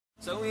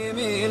سوي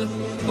يميل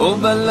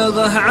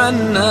وبلغه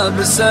عنا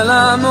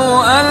بالسلام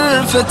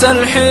وألف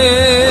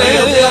ترحيب.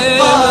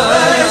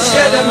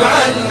 الشلم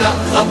عنا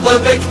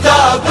خط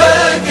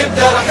بكتابك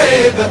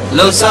بترحيبه،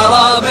 لو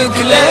سرابك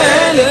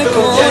ليلك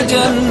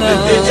وجنة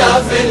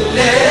الدجا في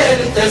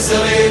الليل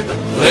تسريبه،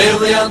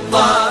 غيظ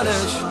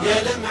الطارش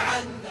يلم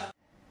عنا.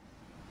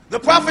 The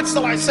Prophet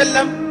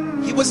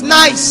ﷺ, he was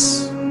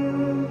nice.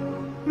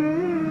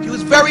 He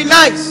was very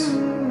nice.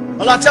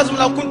 Allah tells him,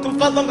 لو كنتم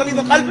فظا غليظ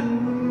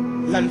القلب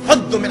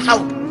لانفضوا من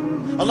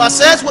حولك. Allah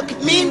says what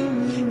could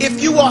mean if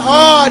you were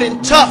hard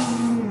and tough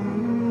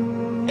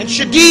and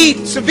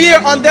shadid, severe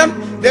on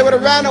them, they would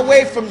have ran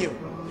away from you.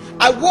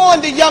 I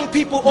warn the young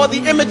people or the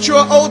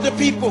immature older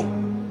people,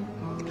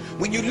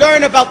 when you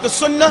learn about the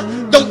sunnah,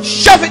 don't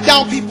shove it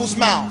down people's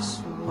mouths.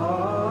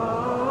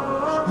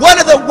 One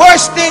of the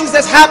worst things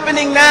that's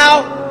happening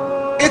now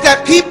is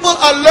that people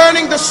are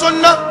learning the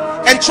sunnah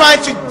and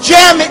trying to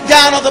jam it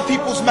down other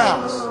people's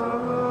mouths.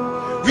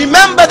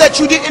 Remember that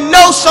you didn't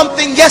know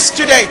something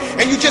yesterday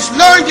and you just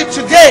learned it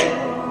today.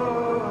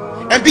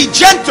 And be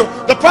gentle.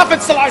 The Prophet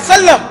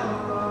ﷺ,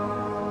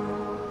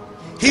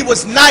 he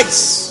was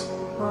nice.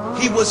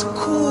 He was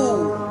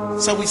cool,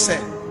 so we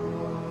said.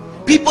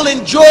 People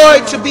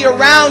enjoyed to be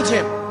around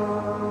him.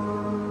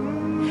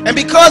 And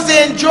because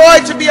they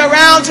enjoyed to be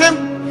around him,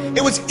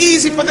 it was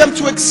easy for them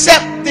to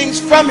accept things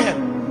from him.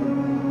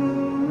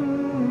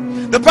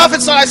 The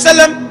Prophet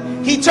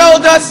ﷺ, he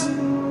told us,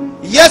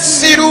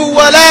 Yassiru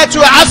wa la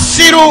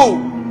tu'assiru.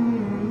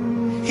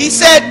 He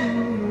said,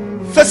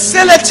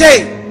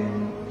 facilitate,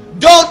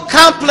 don't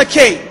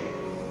complicate.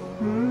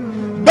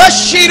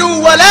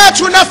 Bashiru wa la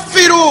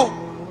tunaffiru.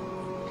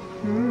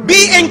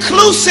 Be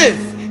inclusive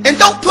and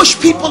don't push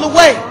people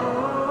away.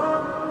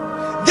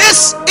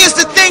 This is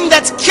the thing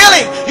that's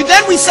killing.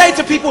 Then we say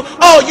to people,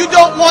 oh, you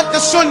don't want the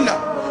sunnah,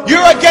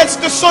 you're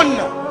against the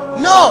sunnah.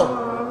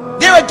 No,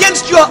 they're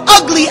against your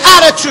ugly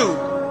attitude.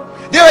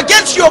 They're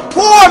against your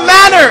poor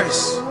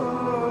manners.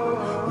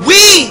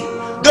 We,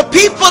 the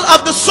people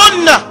of the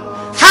sunnah,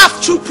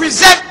 have to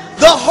present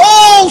the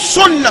whole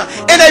sunnah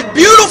in a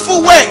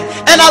beautiful way.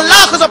 And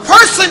Allah, because a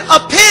person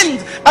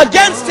opined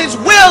against his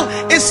will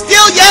is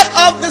still yet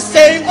of the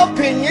same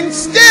opinion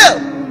still.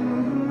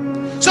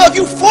 So if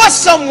you force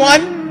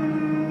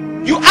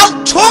someone, you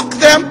out-talk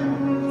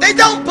them, they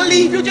don't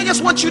believe you, they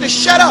just want you to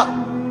shut up.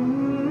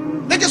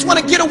 They just want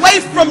to get away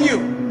from you.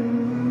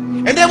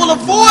 And they will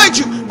avoid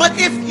you. But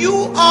if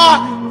you are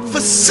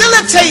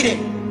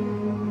facilitating,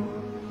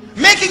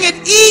 making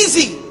it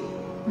easy,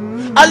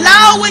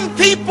 allowing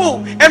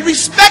people and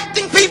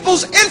respecting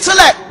people's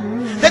intellect,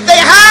 that they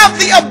have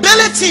the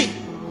ability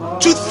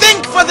to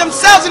think for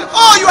themselves, and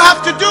all you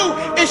have to do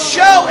is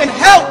show and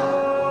help,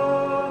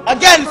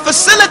 again,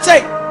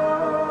 facilitate,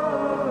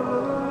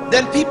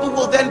 then people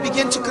will then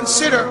begin to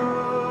consider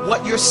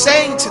what you're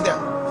saying to them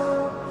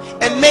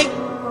and make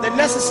the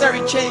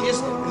necessary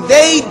changes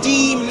they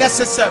deem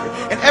necessary.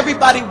 And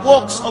everybody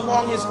walks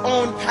along his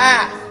own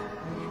path,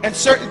 and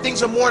certain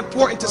things are more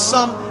important to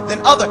some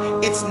than other.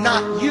 It's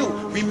not you.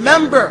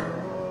 Remember,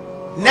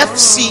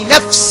 nafsi,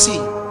 nafsi,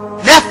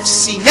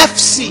 nafsi,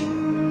 nafsi.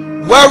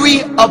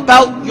 Worry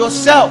about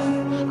yourself.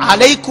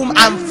 Alaykum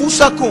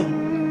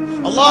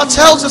anfusakum. Allah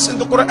tells us in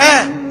the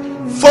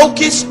Quran,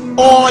 focus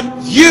on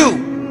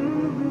you.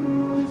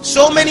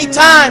 So many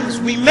times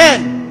we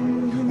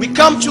men, we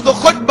come to the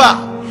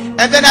khutbah,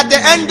 and then at the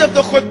end of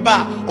the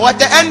khutbah, or at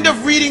the end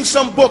of reading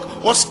some book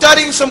or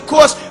studying some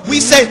course, we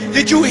say,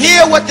 did you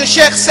hear what the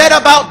sheikh said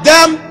about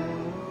them?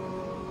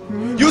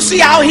 You see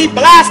how he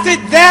blasted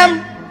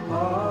them?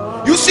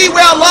 You see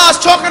where Allah is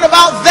talking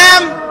about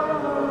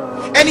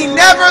them? And he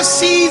never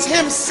sees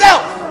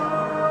himself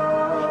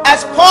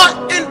as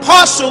part and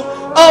parcel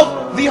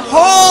of the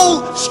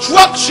whole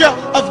structure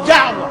of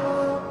da'wah.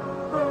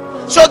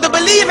 So the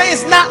believer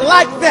is not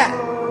like that.